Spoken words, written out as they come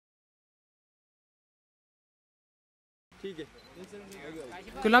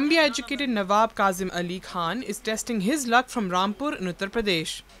Columbia-educated Nawab Ali Khan is testing his luck from Rampur in Uttar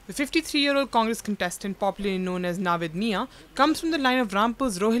Pradesh. The 53-year-old Congress contestant, popularly known as Nawab Mian, comes from the line of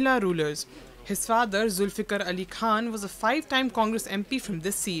Rampur's Rohilla rulers. His father, Zulfikar Ali Khan, was a 5-time Congress MP from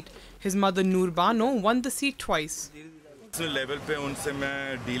this seat. His mother, Noor Bano, won the seat twice. Level पे उनसे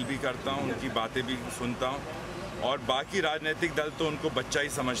मैं deal भी करता हूं, उनकी बातें भी सुनता हूं और बाकी राजनीतिक दल तो उनको बच्चा ही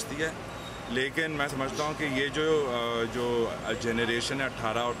समझती है, लेकिन मैं समझता हूं कि ये जो जनरेशन है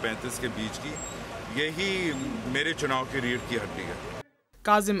 18 और 35 के बीच की, यही मेरे चुनाव की रीढ़ की हड्डी है.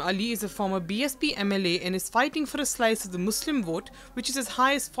 Kazim Ali is a former BSP MLA and is fighting for a slice of the Muslim vote, which is as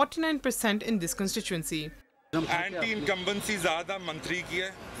high as 49% in this constituency. Anti incumbency ज़्यादा मंत्री की है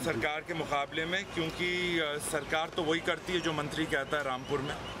सरकार के मुकाबले में, क्योंकि सरकार तो वही करती है जो मंत्री कहता है रामपुर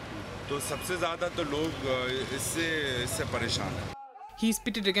में, तो सबसे ज़्यादा तो लोग इससे परेशान हैं. He is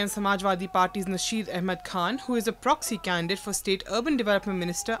pitted against Samajwadi Party's Nasheed Ahmed Khan, who is a proxy candidate for State Urban Development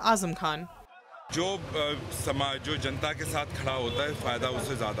Minister Azam Khan. जो जनता के साथ खड़ा होता है फ़ायदा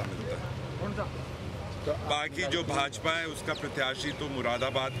उससे ज़्यादा मिलता है. बाकी जो भाजपा है उसका प्रत्याशी तो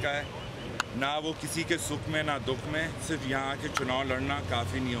मुरादाबाद का है, ना वो किसी के सुख में ना दुख में, सिर्फ यहाँ के चुनाव लड़ना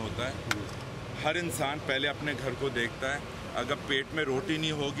काफ़ी नहीं होता है. हर इंसान पहले अपने घर को देखता है. अगर पेट में रोटी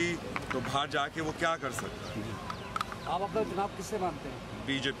नहीं होगी तो बाहर जाके वो क्या कर सकता है. आप अपना चुनाव किससे मानते हैं?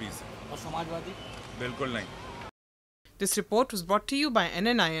 बीजेपी से. और समाजवादी? बिल्कुल नहीं. This report was brought to you by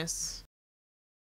NNIS.